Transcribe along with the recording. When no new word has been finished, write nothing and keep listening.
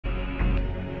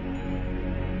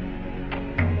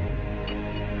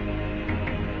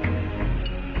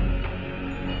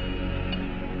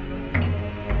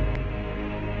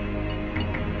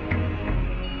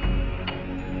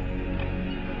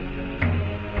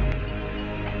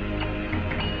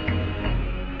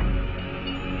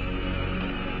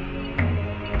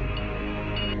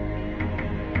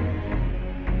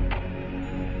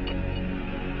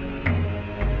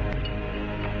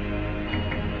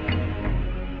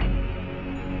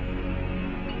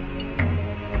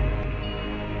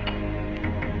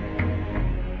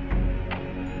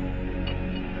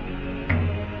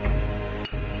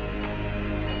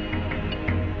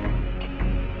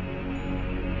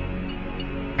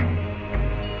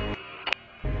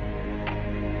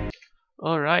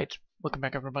Alright, welcome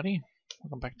back everybody.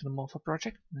 Welcome back to the moth-hawk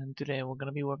project. And today we're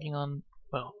gonna be working on,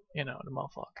 well, you know, the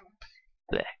moth-hawk.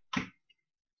 Bleh.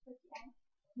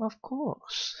 Of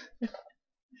course.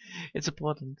 It's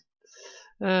important.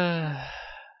 Let's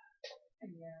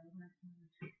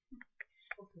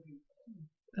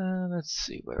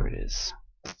see where it is.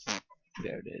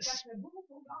 There it is.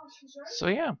 So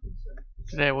yeah,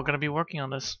 today we're gonna be working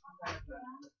on this.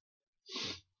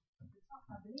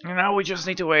 And now we just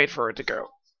need to wait for it to go.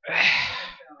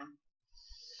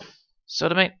 So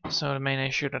the main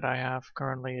issue that I have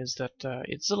currently is that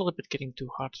it's a little bit getting too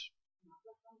hot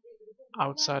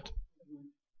outside.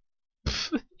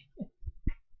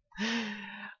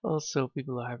 Also,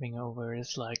 people are having over.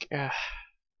 It's like,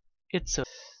 it's so.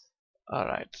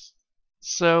 Alright.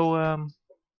 So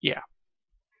yeah,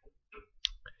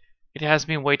 it has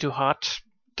been way too hot.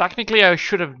 Technically, I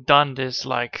should have done this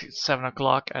like 7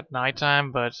 o'clock at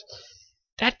nighttime, but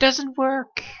that doesn't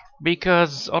work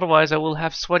because otherwise I will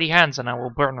have sweaty hands and I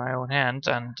will burn my own hand,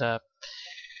 and that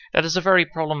is a very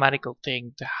problematical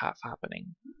thing to have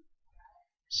happening.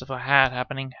 So if I had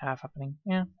half happening,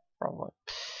 yeah, probably.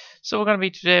 So we're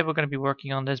gonna be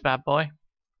working on this bad boy,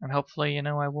 and hopefully, you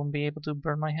know, I won't be able to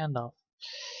burn my hand off.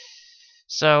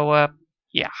 So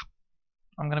yeah,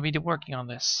 I'm gonna be working on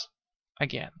this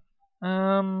again.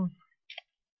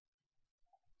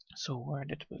 So where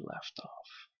did we left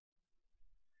off?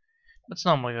 That's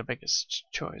normally the biggest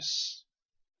choice.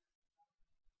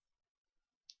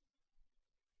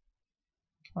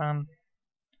 Come on.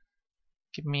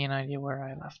 Give me an idea where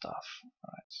I left off.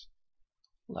 Alright.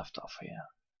 Left off here.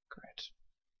 Great.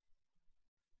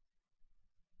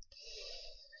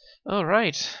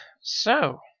 Alright.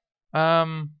 So,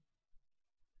 that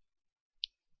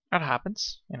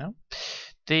happens, you know.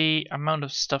 The amount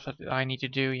of stuff that I need to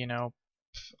do, you know,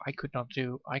 I could not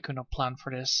plan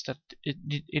for this, that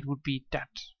it would be that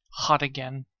hot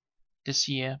again this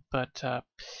year, but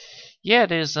yeah,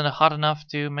 it is hot enough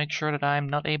to make sure that I'm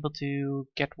not able to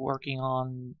get working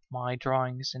on my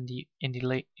drawings in the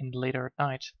later at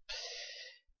night,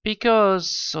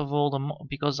 because of all the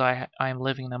because I'm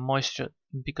living in a moisture,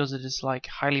 because it is like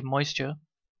highly moisture.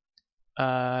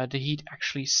 The heat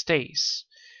actually stays,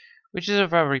 which is a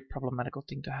very problematical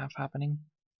thing to have happening.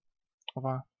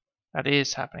 Or that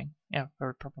is happening. Yeah,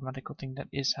 very problematical thing that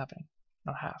is happening.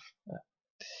 Not half.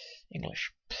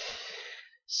 English.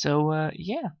 So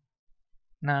yeah.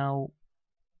 Now,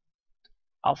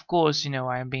 of course, you know,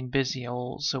 I have been busy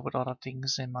also with other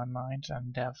things in my mind,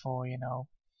 and therefore, you know,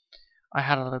 I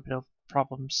had a little bit of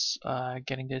problems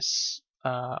getting this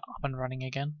up and running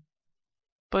again.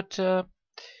 But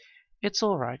it's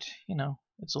all right, you know,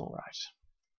 it's all right.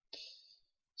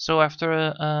 So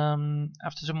after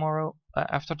tomorrow,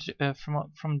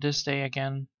 from this day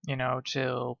again, you know,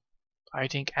 till I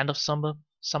think end of summer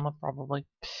probably,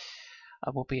 I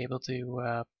will be able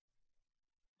to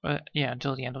yeah,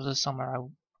 until the end of the summer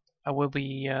I will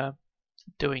be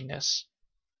doing this,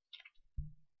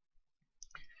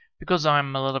 because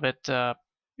I'm a little bit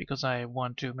because I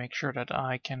want to make sure that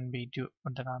I can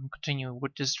that I'm continuing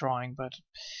with this drawing. But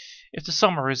if the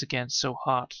summer is again so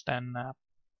hot, then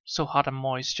so hot and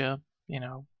moisture, you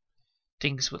know,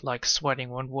 things with like sweating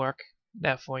won't work.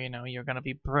 Therefore, you know, you're gonna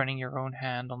be burning your own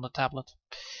hand on the tablet,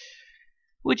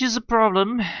 which is a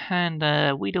problem, and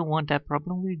we don't want that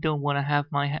problem. We don't want to have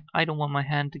I don't want my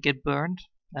hand to get burned.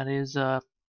 That is the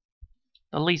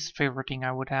least favorite thing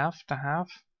I would have to have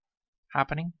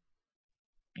happening.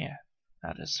 Yeah,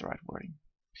 that is the right wording.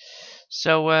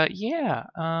 So yeah,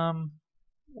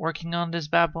 working on this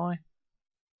bad boy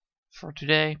for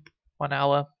today, 1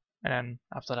 hour, and then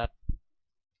after that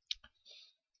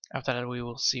we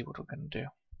will see what we're gonna do.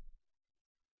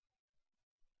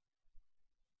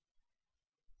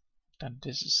 Then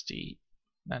this is the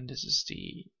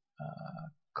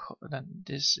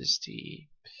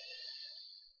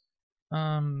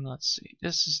let's see,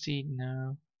 this is the,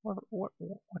 no, what,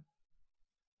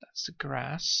 that's the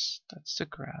grass, that's the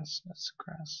grass.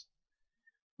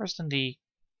 Where's then the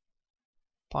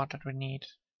part that we need?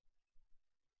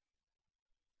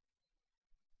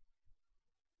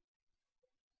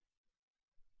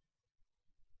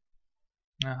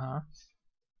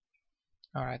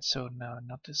 Alright, so no,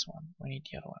 not this one. We need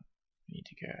the other one. We need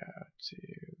to go to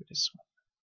this one.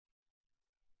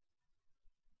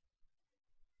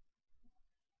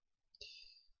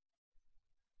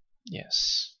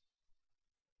 Yes.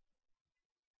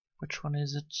 Which one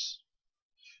is it?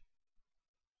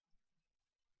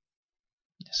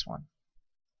 This one.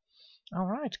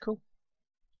 Alright, cool.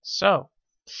 So,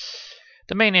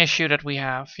 the main issue that we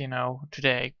have, you know,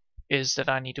 today is that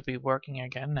I need to be working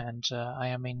again, and I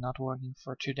am not working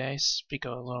for 2 days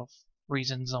because of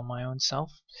reasons on my own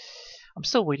self. I'm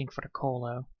still waiting for the call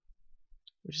though,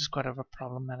 which is quite of a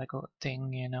problematical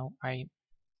thing, you know. I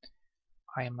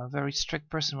am a very strict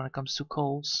person when it comes to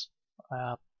calls.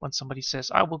 When somebody says,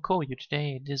 I will call you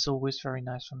today, it is always very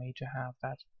nice for me to have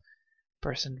that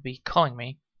person to be calling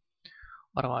me.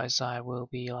 Otherwise I will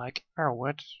be like, oh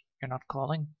what? You're not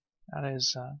calling? That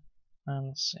is,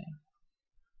 let's see.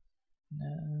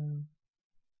 No.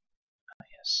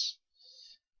 Yes.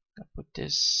 I'll put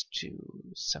this to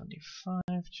 75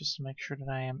 just to make sure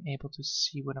that I am able to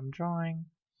see what I'm drawing.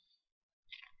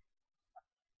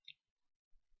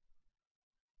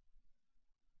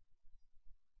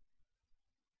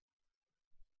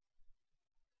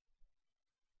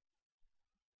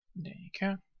 There you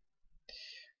go.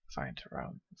 Found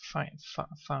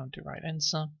the right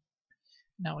answer.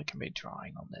 Now we can be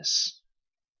drawing on this.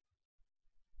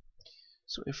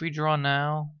 So if we draw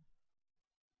now,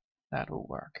 that will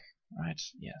work, right?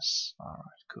 Yes.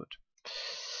 Alright, good.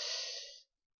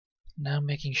 Now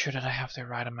making sure that I have the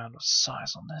right amount of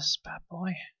size on this bad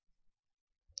boy.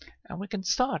 And we can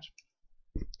start.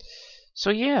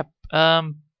 So yeah,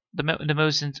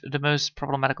 the most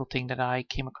problematical thing that I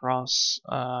came across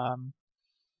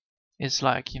is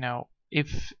like, you know,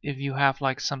 if you have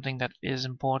like something that is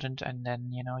important and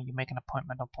then, you know, you make an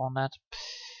appointment upon that,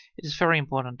 it is very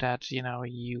important that, you know,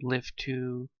 you live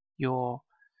to your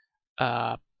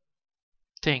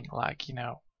thing. Like, you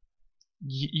know,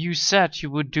 you said you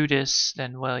would do this,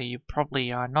 then well, you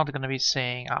probably are not going to be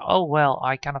saying, oh well,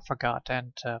 I kind of forgot,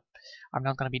 and I'm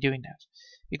not going to be doing that,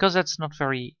 because that's not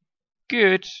very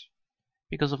good,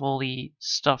 because of all the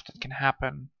stuff that can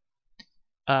happen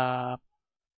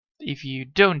if you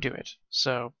don't do it.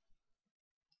 So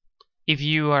if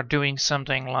you are doing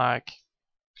something like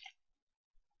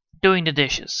doing the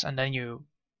dishes and then you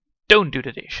don't do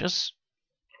the dishes,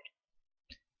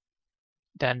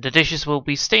 then the dishes will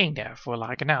be staying there for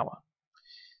like an hour.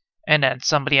 And then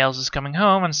somebody else is coming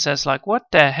home and says like, what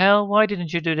the hell, why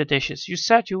didn't you do the dishes? You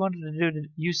said you wanted to do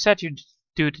you said you'd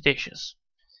do the dishes.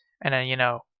 And then, you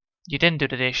know, you didn't do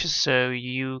the dishes, so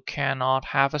you cannot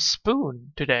have a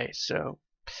spoon today. So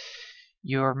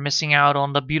you're missing out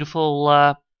on the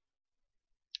beautiful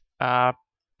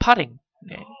pudding.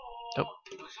 Oh.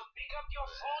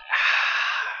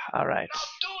 All right.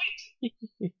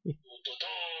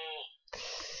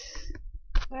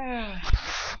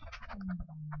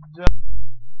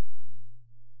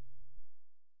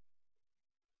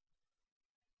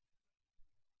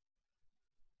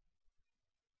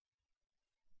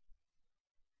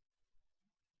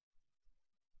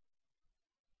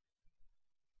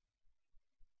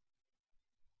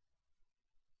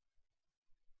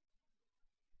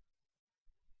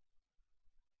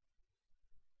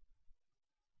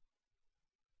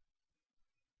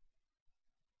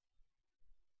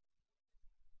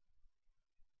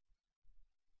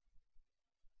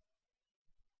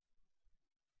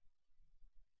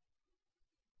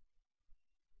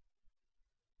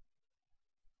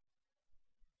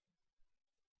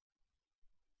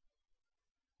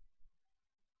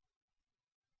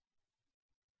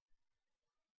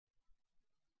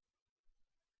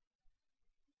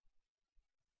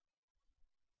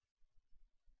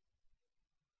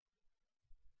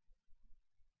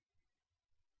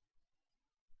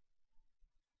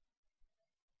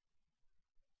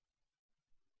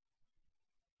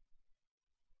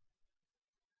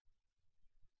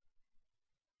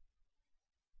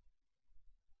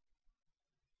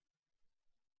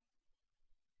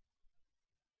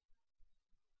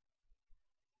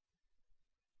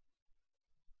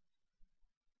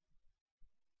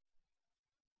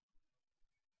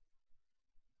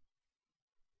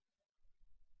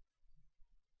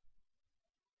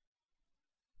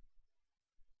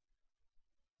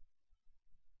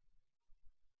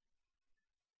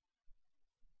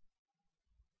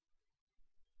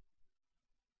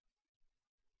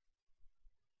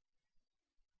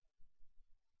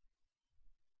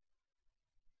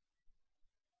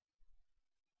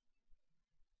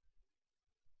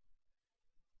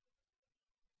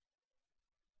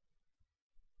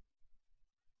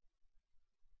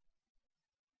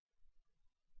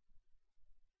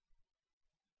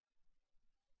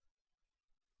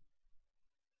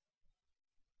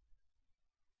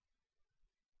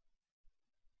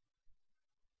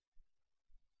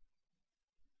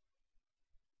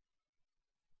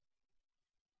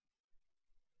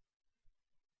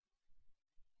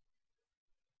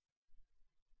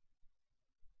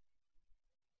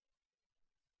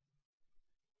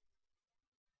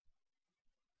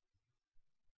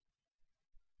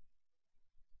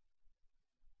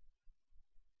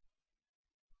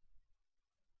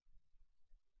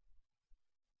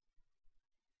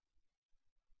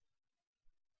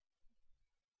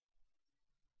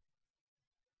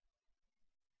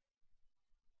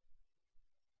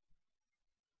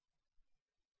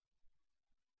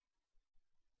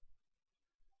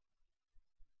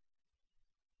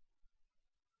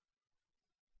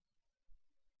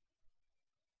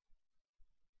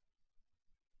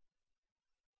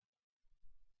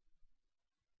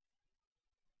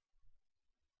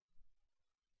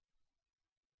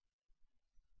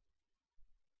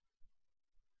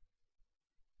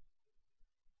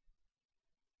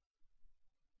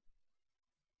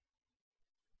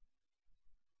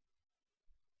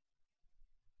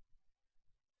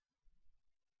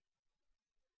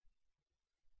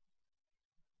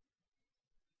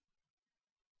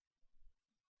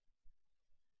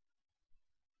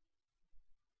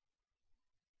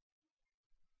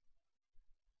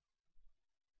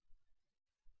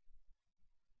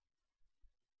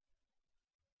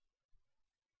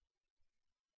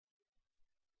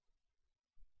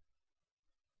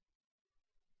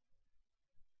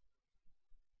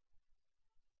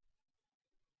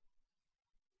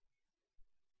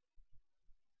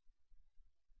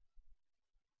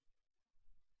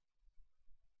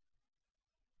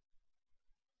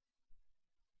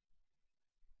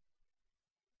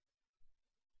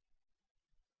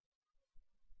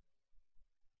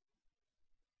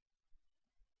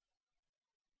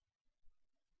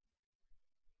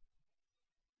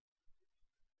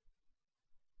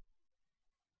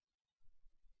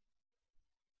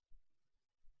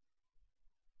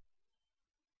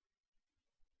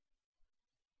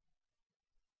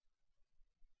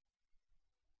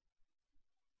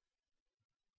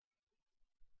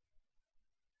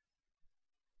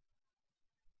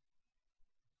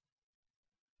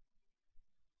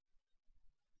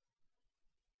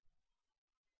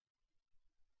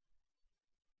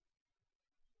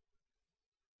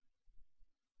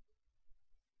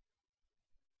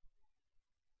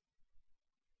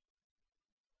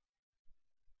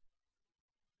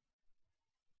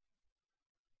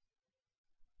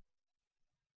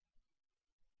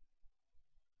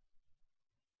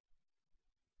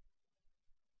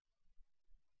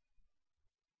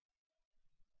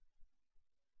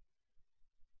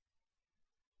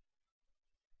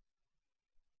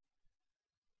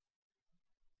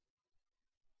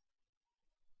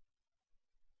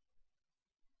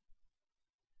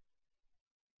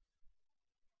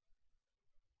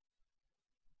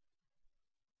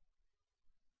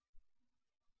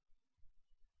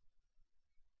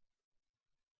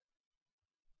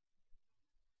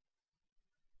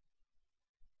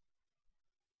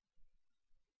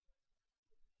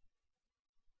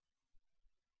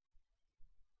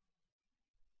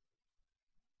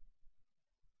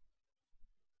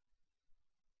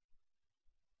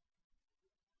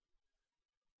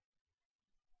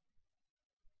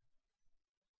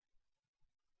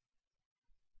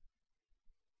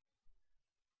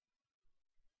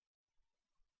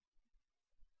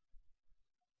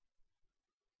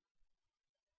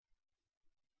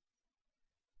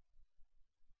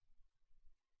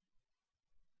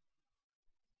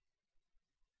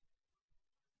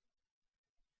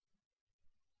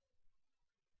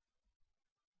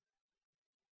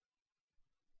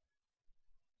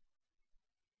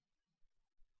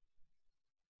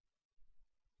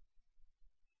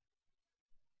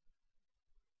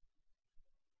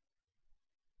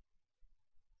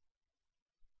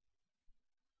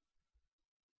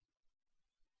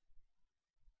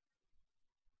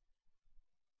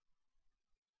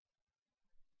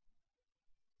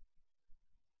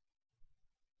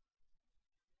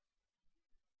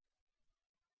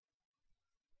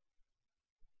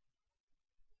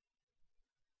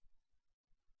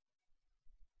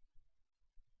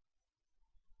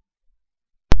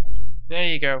 There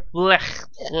you go. Blech,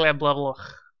 blah blah blah.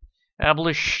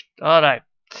 Blush. All right.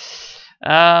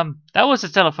 That was a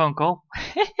telephone call.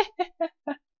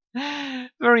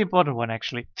 Very important one,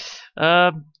 actually.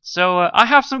 So I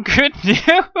have some good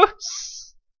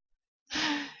news.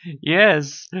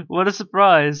 Yes, what a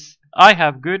surprise! I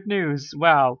have good news.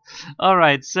 Wow. All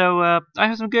right. So I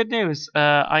have some good news.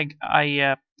 I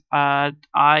got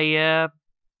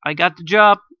the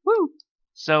job. Woo.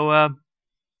 So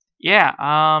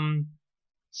yeah.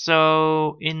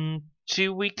 So in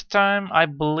 2 week time, I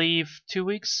believe 2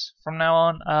 weeks from now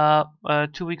on,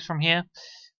 2 weeks from here,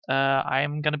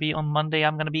 I'm gonna be on Monday.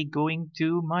 I'm gonna be going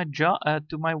to my job,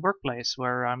 to my workplace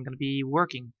where I'm gonna be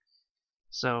working.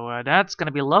 So that's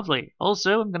gonna be lovely.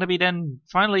 Also, I'm gonna be then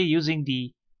finally using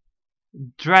the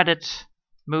dreaded,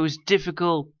 most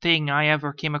difficult thing I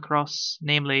ever came across,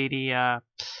 namely the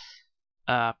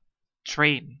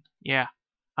train. Yeah.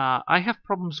 I have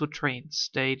problems with trains.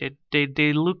 They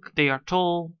are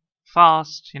tall,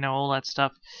 fast, all that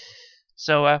stuff.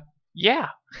 So yeah.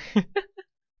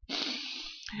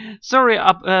 Sorry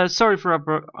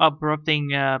for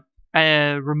abrupting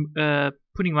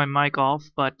putting my mic off,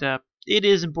 but it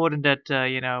is important that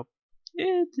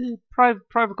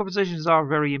private conversations are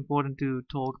very important to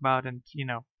talk about, and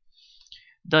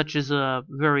Dutch is a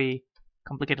very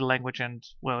complicated language, and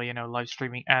well, live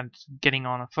streaming and getting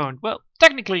on a phone. Well,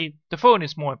 technically, the phone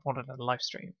is more important than the live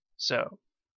stream. So,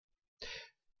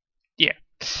 yeah.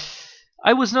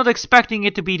 I was not expecting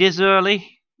it to be this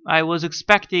early. I was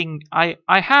expecting I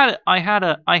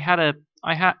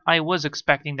was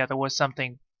expecting that there was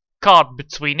something caught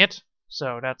between it.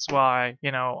 So that's why,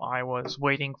 I was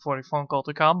waiting for the phone call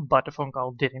to come, but the phone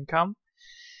call didn't come.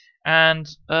 And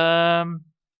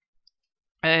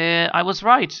I was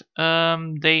right.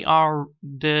 They are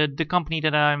the company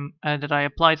that I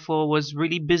applied for was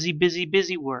really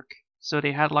busy work. So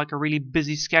they had like a really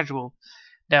busy schedule.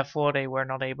 Therefore, they were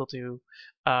not able to.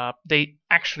 They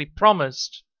actually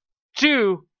promised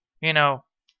to,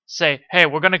 say, "Hey,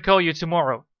 we're gonna call you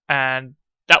tomorrow," and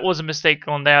that was a mistake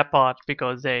on their part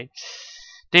because they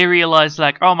realized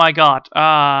like, "Oh my God,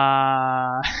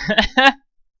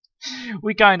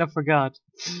 we kind of forgot."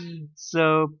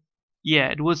 So yeah,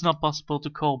 it was not possible to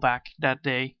call back that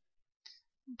day.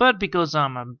 But because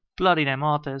I'm a bloody damn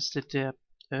artist, I did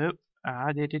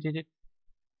it.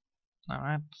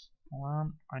 Alright, hold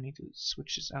on, I need to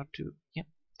switch this out to, yep.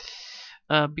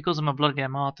 Because I'm a bloody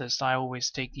damn artist, I always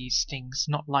take these things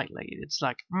not lightly. It's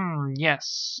like,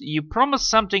 yes, you promise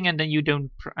something and then you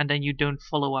don't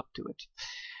follow up to it.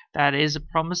 That is a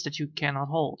promise that you cannot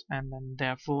hold, and then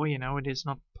therefore, it is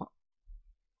not.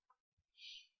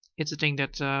 It's a thing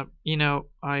that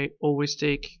I always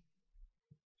take.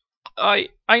 I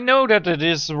know that it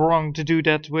is wrong to do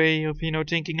that way of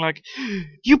thinking like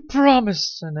you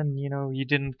promised and then you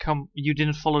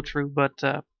didn't follow through, but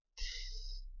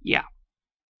yeah,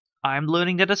 I'm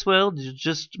learning that as well.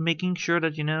 Just making sure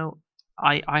that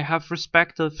I have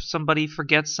respect if somebody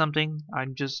forgets something.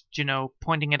 I'm just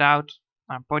pointing it out.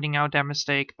 I'm pointing out their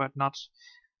mistake, but not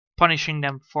punishing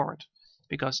them for it,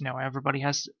 because everybody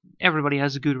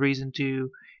has a good reason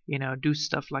to do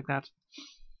stuff like that.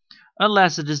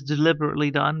 Unless it is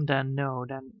deliberately done, then no,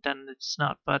 then it's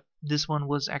not. But this one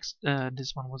was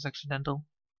accidental.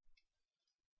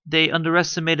 They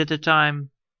underestimated the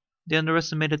time. They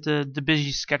underestimated the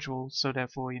busy schedule, so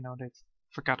therefore they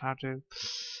forgot how to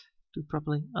do it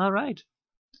properly. All right.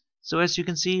 So as you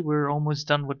can see, we're almost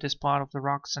done with this part of the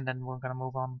rocks, and then we're gonna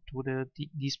move on to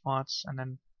these parts, and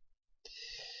then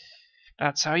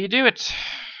that's how you do it,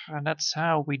 and that's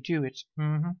how we do it.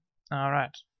 All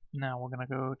right. Now we're gonna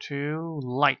go to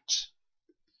light.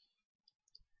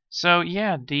 So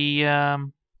yeah,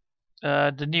 the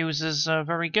news is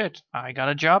very good. I got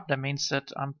a job. That means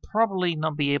that I'm probably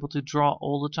not be able to draw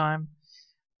all the time,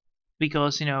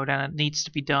 because then it needs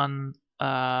to be done.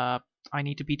 I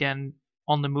need to be then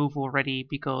on the move already,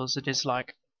 because it is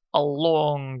like a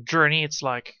long journey. It's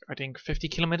like I think 50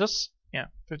 kilometers. Yeah,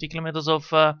 50 kilometers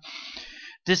of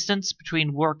distance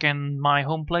between work and my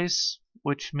home place,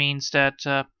 which means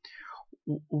that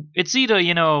it's either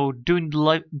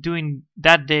doing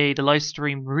that day the live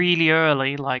stream really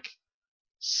early, like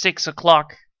 6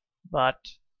 o'clock, but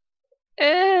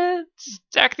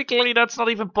technically that's not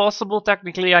even possible.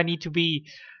 Technically, I need to be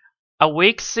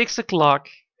awake 6 o'clock.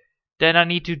 Then I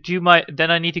need to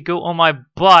go on my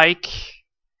bike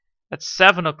at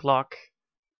 7 o'clock.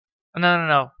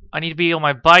 No. I need to be on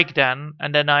my bike then,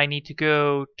 and then I need to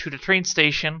go to the train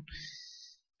station,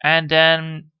 and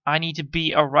then I need to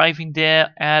be arriving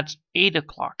there at 8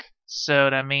 o'clock. So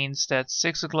that means that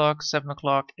 6 o'clock, 7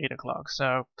 o'clock, 8 o'clock.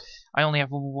 So I only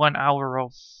have 1 hour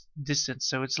of distance.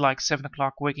 So it's like 7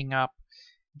 o'clock, waking up,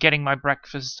 getting my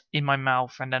breakfast in my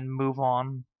mouth, and then move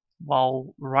on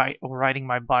while riding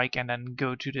my bike, and then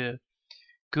go to the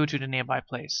nearby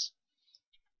place.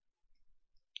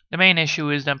 The main issue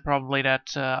is then probably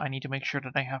that I need to make sure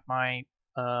that I have my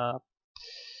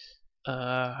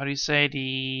how do you say,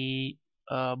 the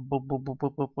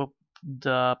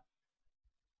the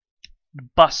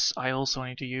bus I also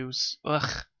need to use.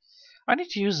 Ugh. I need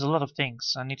to use a lot of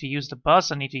things. I need to use the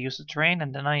bus, I need to use the train,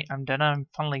 and then I'm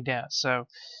finally there. So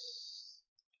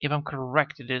if I'm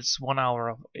correct, it is 1 hour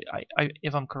of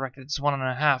if I'm correct, it's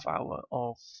 1.5 hour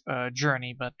of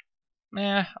journey. But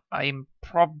I'm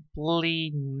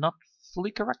probably not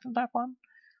fully correct on that one,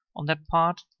 on that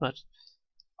part. But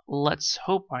let's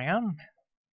hope I am.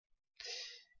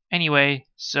 Anyway,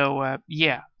 so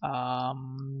yeah.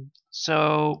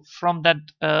 So from that,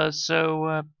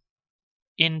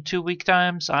 in 2 week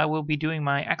times, I will be doing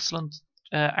my excellent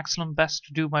best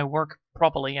to do my work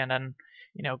properly, and then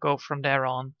go from there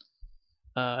on.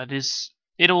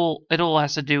 It all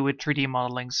has to do with 3D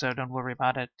modeling, so don't worry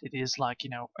about it. It is like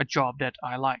a job that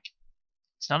I like.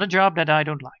 It's not a job that I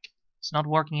don't like. It's not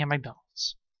working at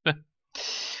McDonald's.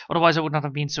 Otherwise, I would not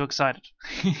have been so excited.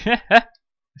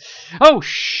 Oh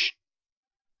shh!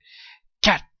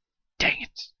 God dang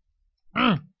it!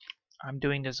 I'm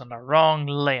doing this on the wrong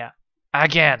layer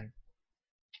again.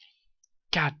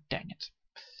 God dang it!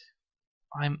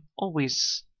 I'm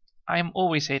always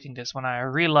hating this when I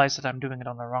realize that I'm doing it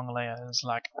on the wrong layer. It's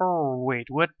like, oh wait,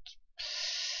 what?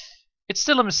 It's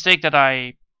still a mistake that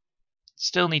I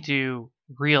still need to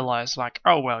realize, like,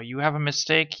 oh well, you have a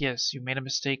mistake. Yes, you made a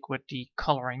mistake with the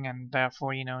coloring, and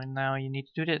therefore now you need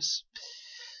to do this.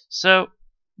 So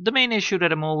the main issue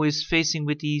that I'm always facing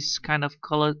with these kind of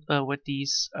color with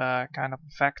these kind of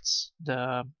effects,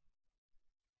 the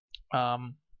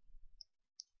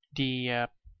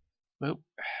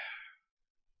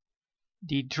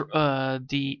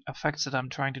effects that I'm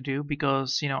trying to do,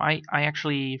 because I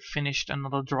actually finished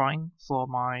another drawing for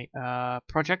my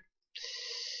project,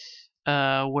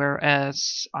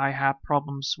 whereas I have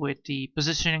problems with the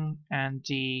positioning and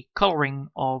the coloring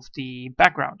of the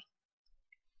background,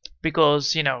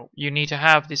 because you need to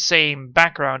have the same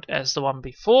background as the one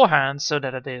beforehand so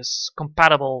that it is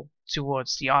compatible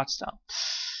towards the art style.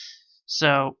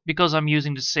 So because I'm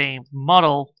using the same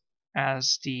model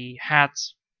as the hat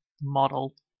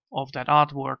model of that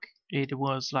artwork, it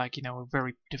was like a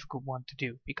very difficult one to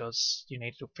do, because you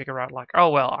need to figure out like,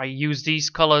 oh well, I use these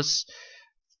colors,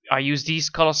 I use these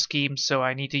color schemes, so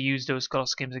I need to use those color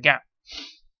schemes again.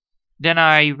 Then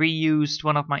I reused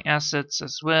one of my assets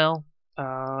as well,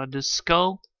 the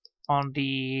skull on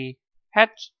the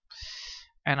head,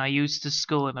 and I used the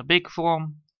skull in a big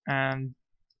form, and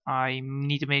I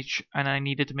needed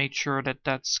to make sure that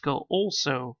that skull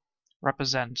also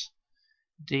represents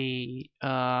the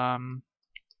how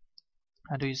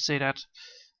do you say that?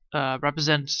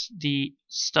 Represents the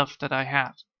stuff that I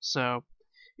had. So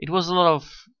it was a lot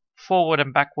of forward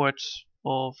and backward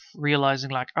of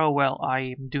realizing like, oh well,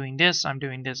 I'm doing this, I'm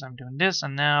doing this, I'm doing this,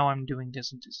 and now I'm doing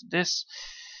this and this and this.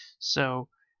 So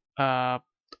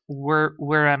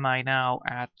where am I now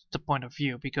at the point of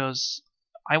view? Because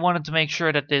I wanted to make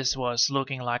sure that this was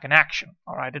looking like an action.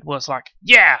 Alright, it was like,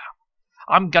 yeah,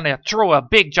 I'm gonna throw a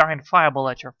big giant fireball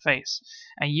at your face,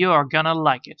 and you are gonna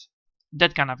like it.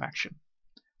 That kind of action.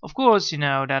 Of course,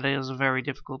 that is a very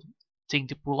difficult thing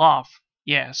to pull off.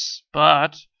 Yes,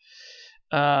 but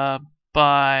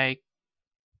by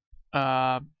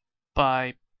how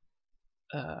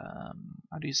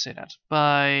do you say that?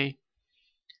 By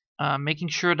making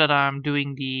sure that I'm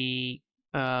doing the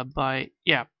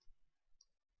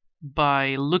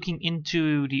by looking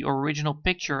into the original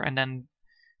picture and then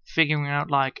figuring out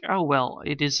like, oh well,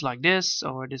 it is like this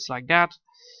or it is like that,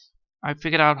 I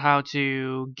figured out how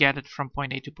to get it from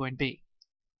point A to point B,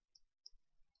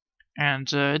 and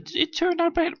it turned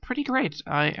out pretty great.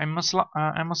 I must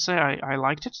say I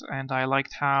liked it, and I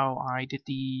liked how I did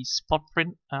the spot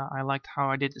print. I liked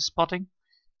how I did the spotting,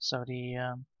 so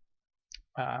the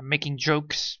making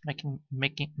jokes,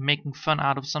 making fun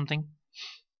out of something,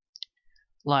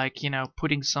 like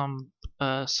putting some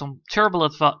terrible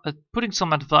putting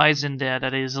some advice in there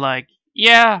that is like,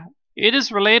 yeah, it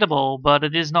is relatable, but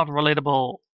it is not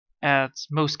relatable at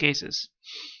most cases.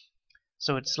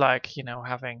 So it's like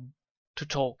having to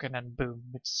talk and then boom,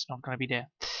 it's not gonna be there.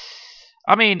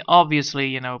 I mean,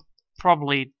 obviously,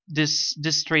 probably this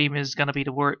stream is gonna be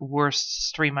the worst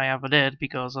stream I ever did,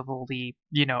 because of all the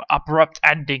abrupt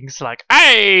endings, like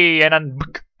hey, and then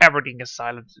everything is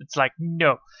silent. It's like,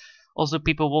 no. Also,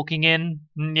 people walking in,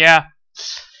 yeah.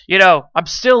 You know, I'm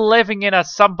still living in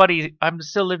I'm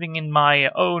still living in my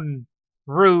own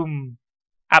room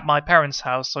at my parents'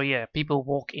 house, so yeah, people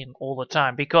walk in all the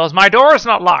time because my door is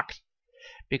not locked.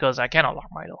 Because I cannot lock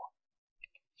my door.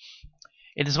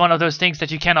 It is one of those things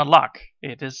that you cannot lock.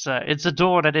 It's a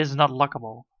door that is not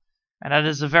lockable, and that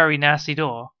is a very nasty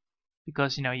door,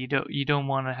 because you know you don't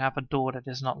want to have a door that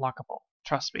is not lockable.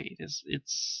 Trust me,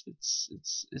 it's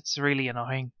really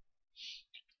annoying.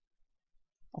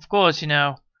 Of course, you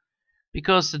know,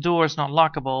 because the door is not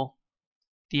lockable,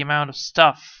 the amount of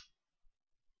stuff.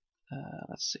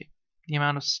 Let's see, the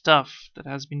amount of stuff that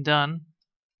has been done.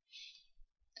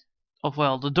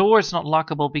 Well, the door is not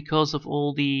lockable because of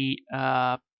all the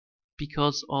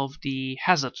because of the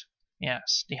hazard.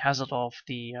 Yes, the hazard of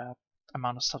the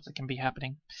amount of stuff that can be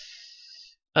happening.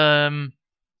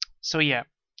 So yeah,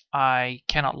 I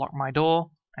cannot lock my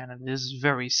door, and it is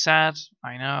very sad,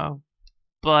 I know,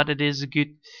 but it is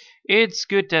good. It's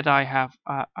good that I have.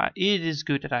 It is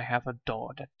good that I have a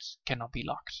door that cannot be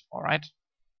locked. All right,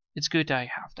 it's good that I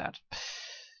have that.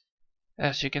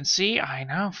 As you can see, I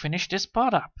now finished this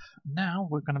part up. Now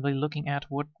we're gonna be looking at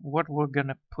what we're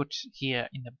gonna put here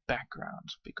in the background,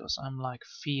 because I'm like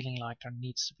feeling like there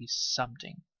needs to be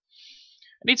something.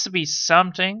 It needs to be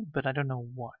something, but I don't know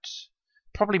what.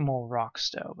 Probably more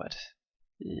rocks though, but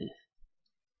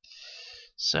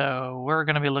so we're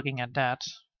gonna be looking at that.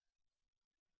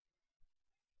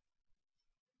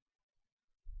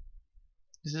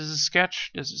 This is a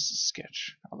sketch. This is a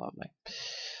sketch. Oh, lovely.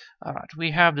 Alright, we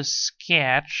have the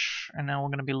sketch, and now we're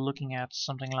going to be looking at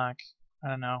something like, I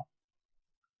don't know,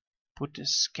 put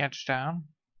this sketch down.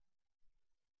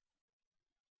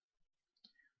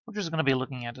 We're just going to be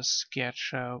looking at a sketch,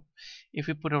 so if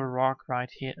we put a rock right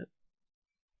here,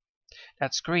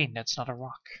 that's green, that's not a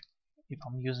rock. If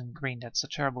I'm using green, that's a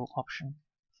terrible option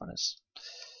for this.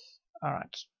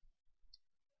 Alright.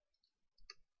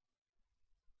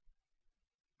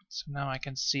 So now I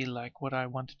can see like what I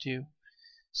want to do.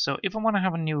 So if I want to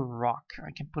have a new rock,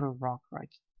 I can put a rock right.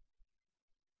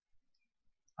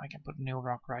 I can put a new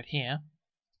rock right here.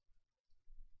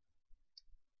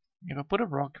 If I put a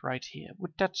rock right here,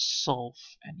 would that solve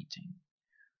anything?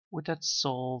 Would that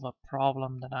solve a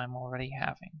problem that I'm already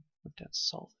having? Would that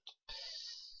solve it?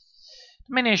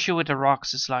 The main issue with the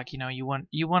rocks is like, you know, you want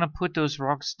to put those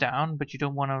rocks down, but you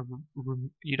don't want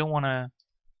to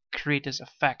create this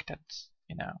effect that,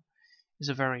 you know, is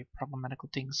a very problematical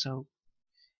thing. So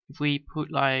if we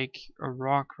put like a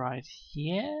rock right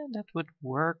here, that would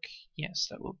work. Yes,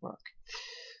 that would work.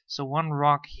 So one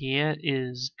rock here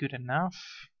is good enough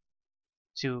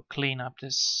to clean up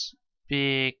this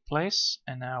big place,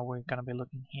 and now we're gonna be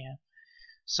looking here.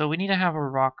 So we need to have a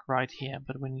rock right here,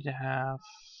 but we need to have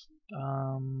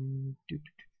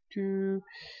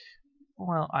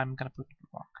well, I'm gonna put a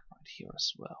rock right here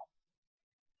as well.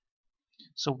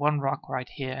 So one rock right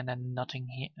here, and then nothing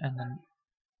here,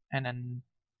 and then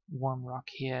one rock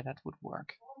here. That would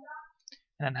work.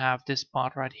 And then have this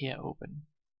part right here open.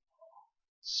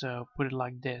 So put it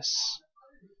like this.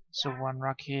 So one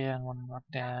rock here and one rock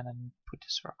there, and put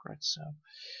this rock right so.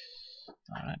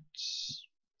 Alright.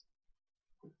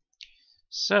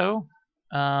 So,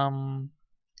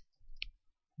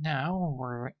 now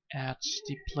we're at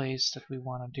the place that we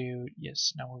want to do.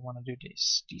 Yes, now we want to do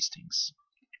these things.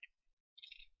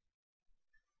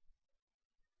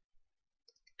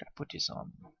 Gotta put this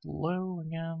on low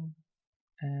again,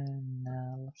 and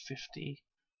now 50,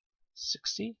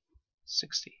 60,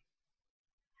 60.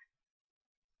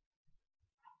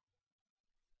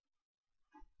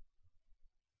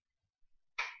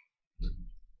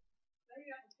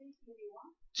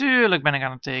 Tuurlijk ben ik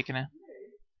aan het tekenen.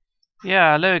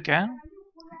 Ja, leuk hè?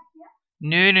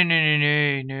 Nee, nee, nee, nee,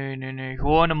 nee, nee, nee, nee.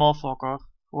 Gewoon een moth-hawk hoor.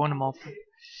 Gewoon een moth-hawk.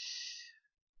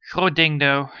 Groot ding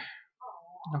though.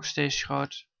 Nog steeds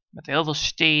groot. Met heel veel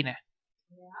stenen.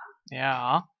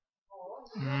 Ja.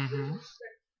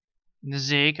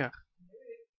 Zeker.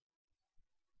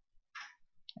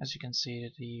 As you can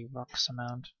see, the rocks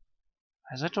amount.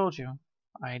 As I told you,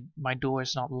 my door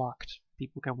is not locked.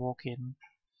 People can walk in.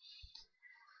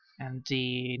 And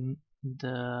the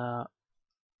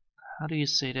how do you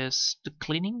say this? The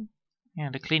cleaning?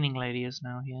 Yeah, the cleaning lady is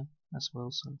now here as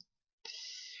well. So,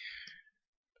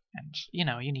 and you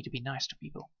know, you need to be nice to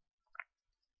people.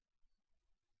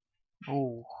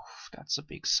 Oh, that's a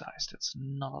big size. That's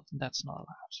not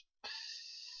allowed.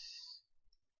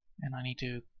 And I need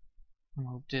to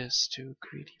remove this to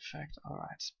create the effect.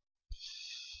 Alright.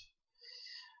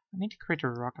 I need to create a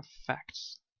rock effect.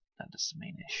 That is the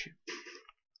main issue.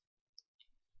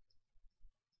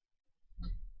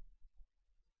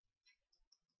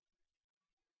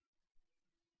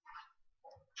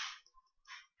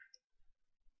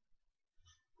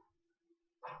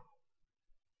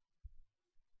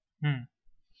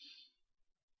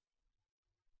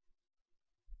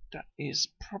 That is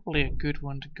probably a good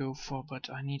one to go for, but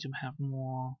I need to have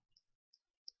more.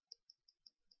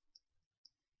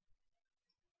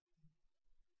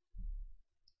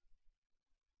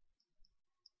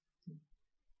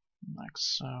 Like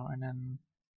so, and then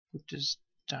put this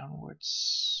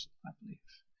downwards, I believe.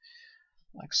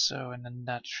 Like so, and then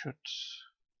that should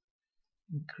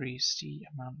increase the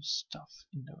amount of stuff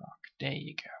in the rock. There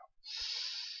you go.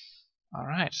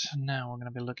 Alright, now we're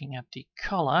going to be looking at the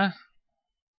color,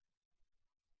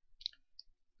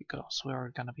 because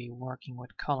we're going to be working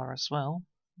with color as well,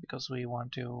 because we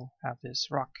want to have this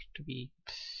rock to be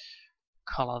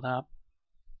colored up.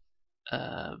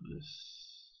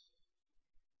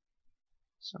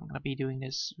 So I'm going to be doing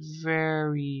this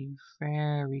very,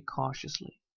 very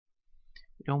cautiously.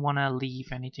 We don't want to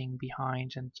leave anything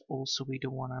behind, and also we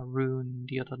don't want to ruin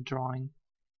the other drawing.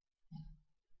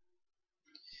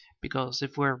 Because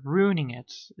if we're ruining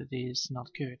it, it is not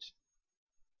good.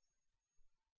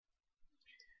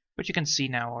 But you can see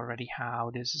now already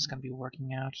how this is going to be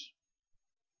working out.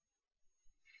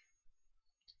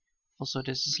 Also,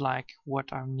 this is like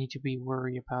what I need to be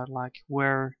worried about, like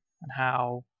where and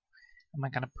how am I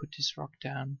going to put this rock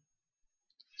down.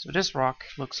 So this rock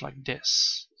looks like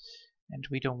this, and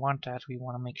we don't want that. We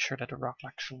want to make sure that the rock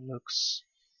actually looks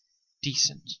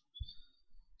decent.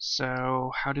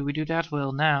 So how do we do that?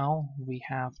 Well, now we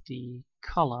have the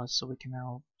color, so we can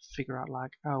now figure out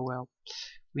like, oh well,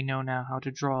 we know now how to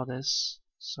draw this,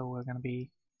 so we're gonna be,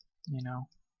 you know,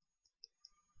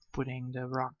 putting the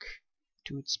rock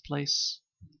to its place.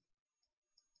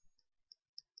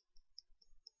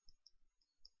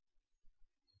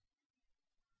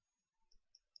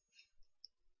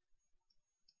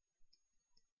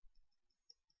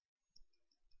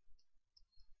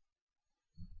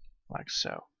 Like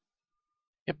so.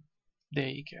 Yep, there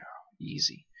you go,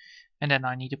 easy. And then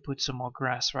I need to put some more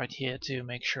grass right here to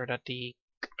make sure that the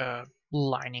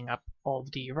lining up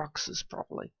of the rocks is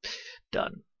properly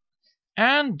done.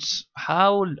 And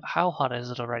how hot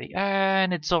is it already?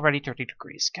 And it's already 30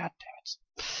 degrees. God damn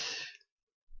it.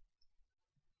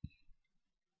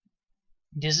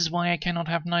 This is why I cannot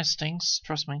have nice things,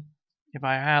 trust me. If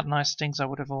I had nice things, I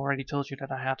would have already told you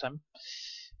that I had them.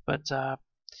 But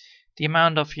the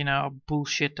amount of,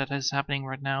 bullshit that is happening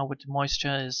right now with the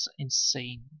moisture is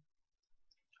insane.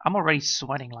 I'm already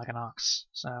sweating like an ox,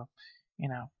 so,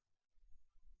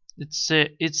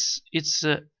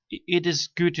 it is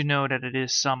good to know that it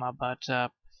is summer, but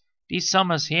these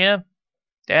summers here,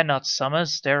 they're not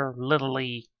summers, they're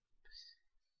literally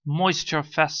moisture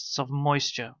fests of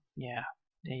moisture. Yeah,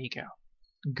 there you go.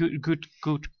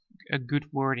 A good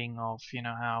wording of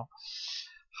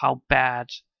how bad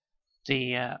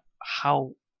the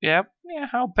how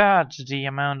bad the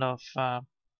amount of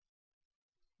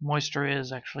moisture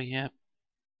is actually here.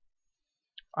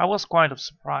 I was quite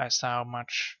surprised how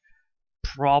much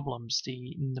problems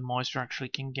the moisture actually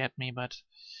can get me, but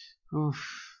oof,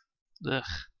 ugh.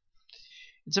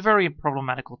 It's a very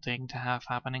problematical thing to have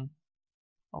happening.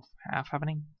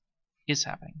 Is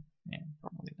happening. Yeah,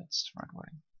 probably that's the right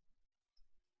wording.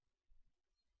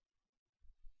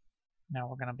 Now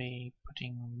we're gonna be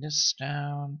putting this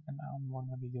down, and now we're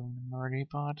gonna be doing the murder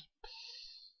part,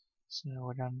 so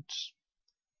we don't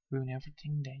ruin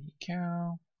everything. There you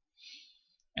go.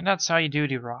 And that's how you do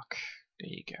the rock. There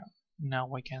you go. Now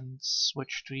we can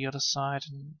switch to the other side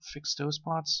and fix those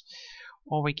parts,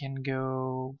 or we can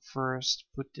go first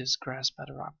put this grass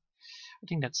better up. I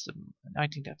think that's the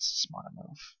smarter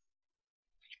move.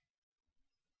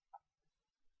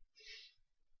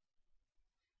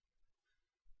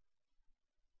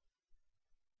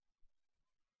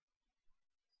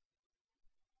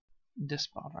 This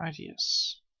part, right?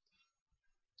 Yes.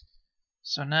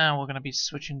 So now we're going to be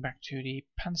switching back to the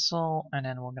pencil, and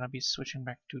then we're going to be switching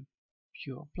back to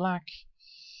pure black.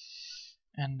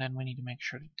 And then we need to make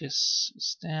sure that this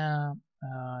is there.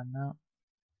 No,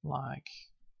 like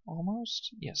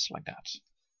almost. Yes, like that.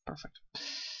 Perfect.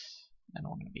 Then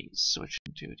we're going to be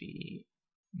switching to the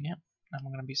and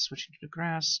we're going to be switching to the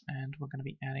grass, and we're going to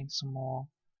be adding some more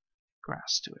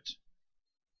grass to it.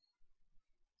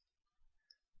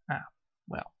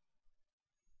 Well,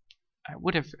 I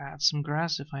would have added some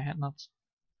grass if I had not.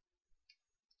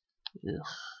 Ugh,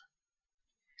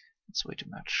 it's way too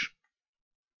much.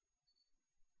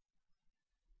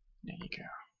 There you go,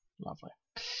 lovely.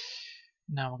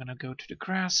 Now we're gonna go to the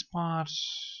grass part,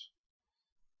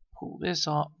 pull this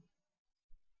up.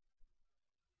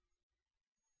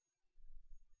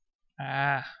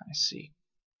 Ah, I see.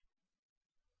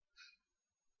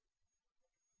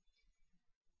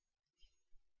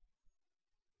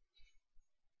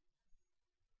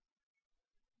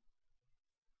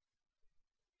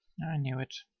 I knew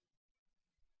it.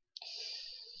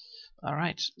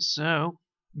 Alright, so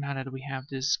now that we have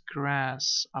this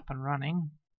grass up and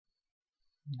running,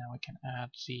 now we can add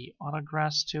the other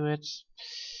grass to it,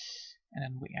 and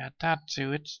then we add that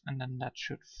to it, and then that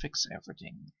should fix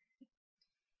everything.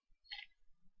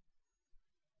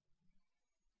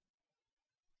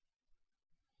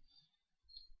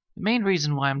 The main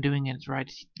reason why I'm doing it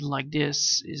right like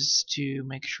this is to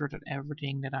make sure that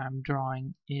everything that I'm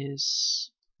drawing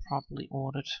is properly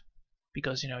ordered,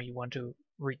 because you want to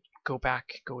go back,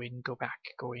 go in, go back,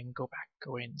 go in, go back,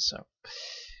 go in, so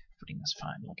everything is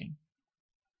fine looking.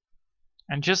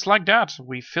 And just like that,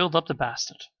 we filled up the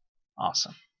bastard.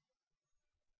 Awesome.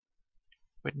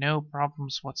 With no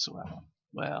problems whatsoever.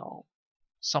 Well,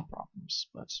 some problems,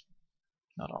 but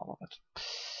not all of it.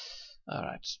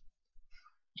 Alright.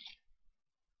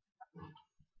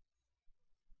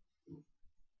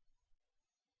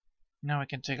 Now we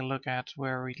can take a look at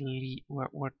where we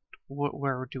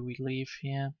where do we leave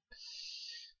here.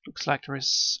 Looks like there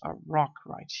is a rock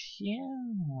right here,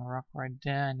 a rock right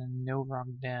there, and then no rock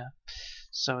there.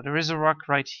 So there is a rock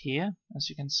right here, as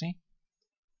you can see.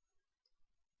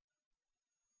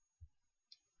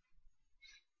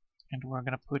 And we're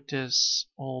gonna put this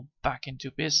all back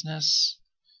into business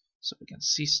so we can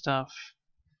see stuff.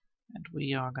 And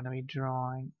we are gonna be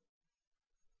drawing.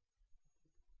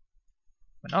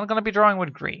 We're not gonna be drawing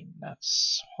with green.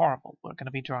 That's horrible. We're gonna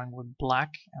be drawing with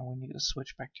black, and we need to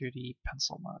switch back to the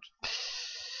pencil mode.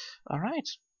 Alright.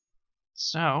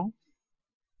 So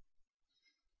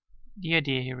the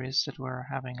idea here is that we're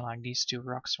having like these two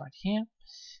rocks right here,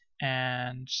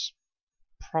 and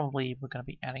probably we're gonna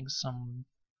be adding some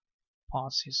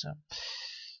parts here. So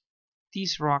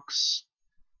these rocks,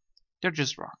 they're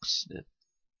just rocks.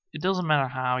 It doesn't matter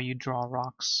how you draw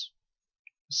rocks,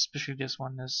 especially this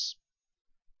one is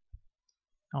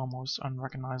almost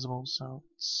unrecognizable, so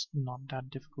it's not that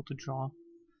difficult to draw.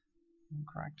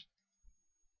 Correct.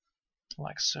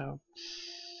 Like so.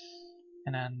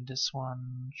 And then this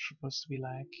one supposed to be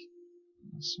like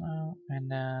so, and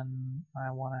then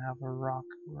I want to have a rock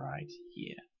right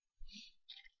here.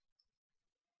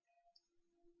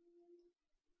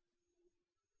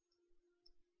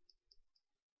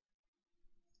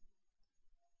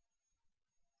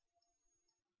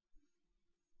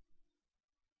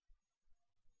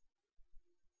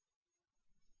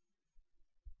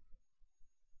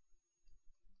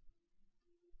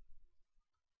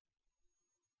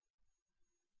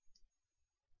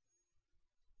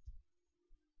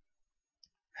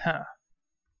 Huh.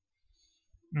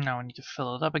 Now we need to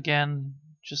fill it up again,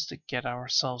 just to get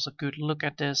ourselves a good look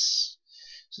at this,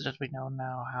 so that we know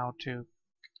now how to...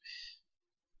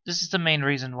 This is the main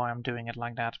reason why I'm doing it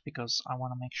like that, because I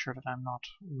want to make sure that I'm not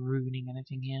ruining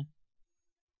anything here.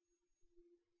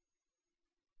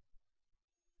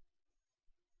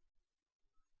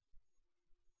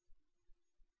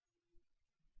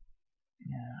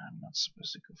 Yeah, I'm not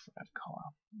supposed to go for that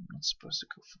color. I'm not supposed to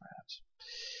go for that.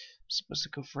 I'm supposed to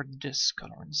go for this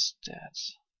color instead.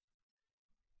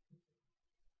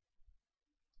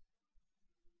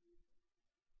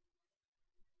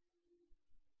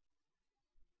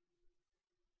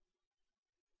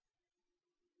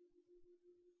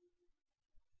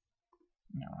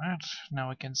 Alright, now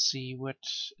we can see what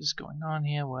is going on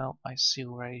here. Well, I see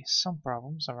already some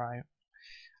problems are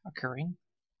occurring.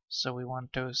 So we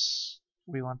want those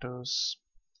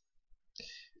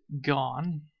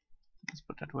gone. Let's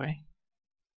put it that way.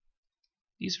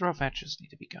 These rough edges need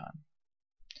to be gone.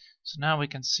 So now we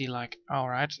can see like,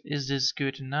 alright, is this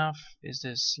good enough? Is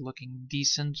this looking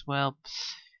decent? Well,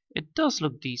 it does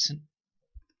look decent.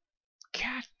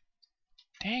 God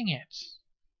dang it.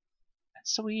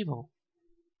 That's so evil.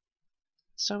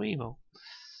 So evil.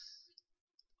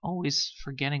 Always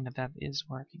forgetting that that is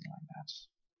working like that.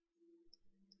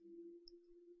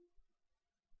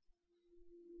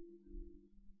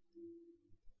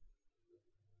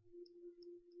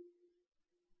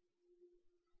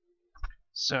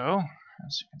 So,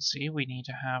 as you can see, we need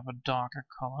to have a darker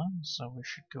color, so we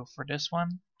should go for this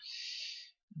one.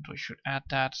 And we should add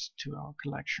that to our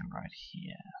collection right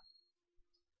here.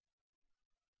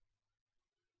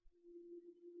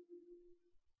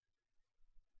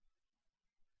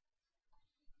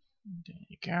 There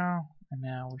you go. And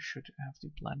now we should have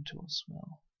the blend tool as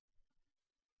well.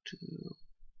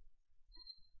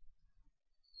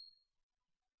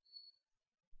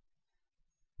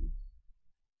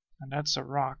 And that's a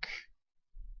rock.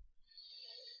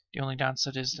 The only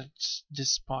downside is that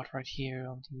this spot right here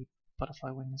on the butterfly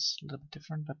wing is a little bit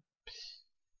different, but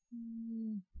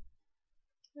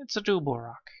it's a doable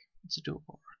rock. It's a doable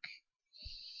rock.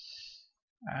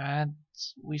 And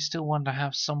we still want to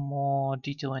have some more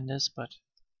detail in this, but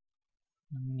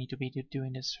we need to be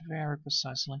doing this very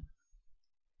precisely.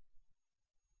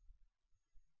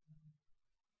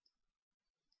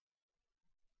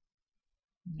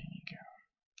 There you go.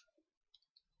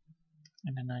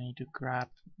 And then I need to grab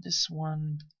this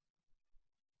one,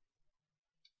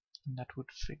 and that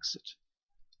would fix it.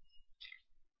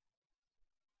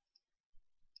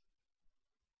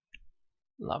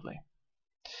 Lovely.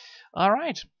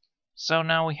 Alright, so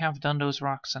now we have done those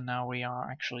rocks, and now we are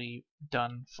actually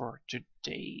done for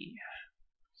today.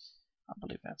 I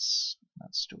believe that's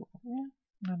doable.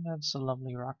 Yeah, and that's a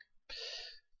lovely rock.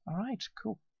 Alright,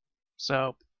 cool.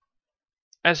 So,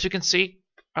 as you can see,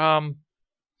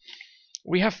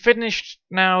 we have finished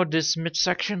now this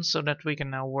midsection so that we can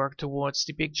now work towards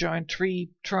the big giant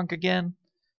tree trunk again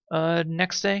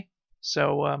next day.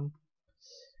 So,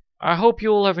 I hope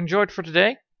you all have enjoyed for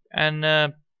today,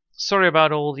 and sorry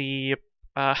about all the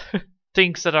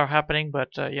things that are happening, but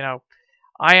you know,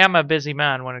 I am a busy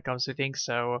man when it comes to things,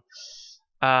 so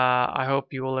I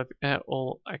hope you will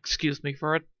all excuse me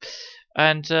for it,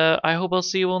 and I hope I'll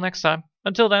see you all next time.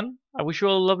 Until then, I wish you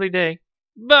all a lovely day.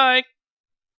 Bye!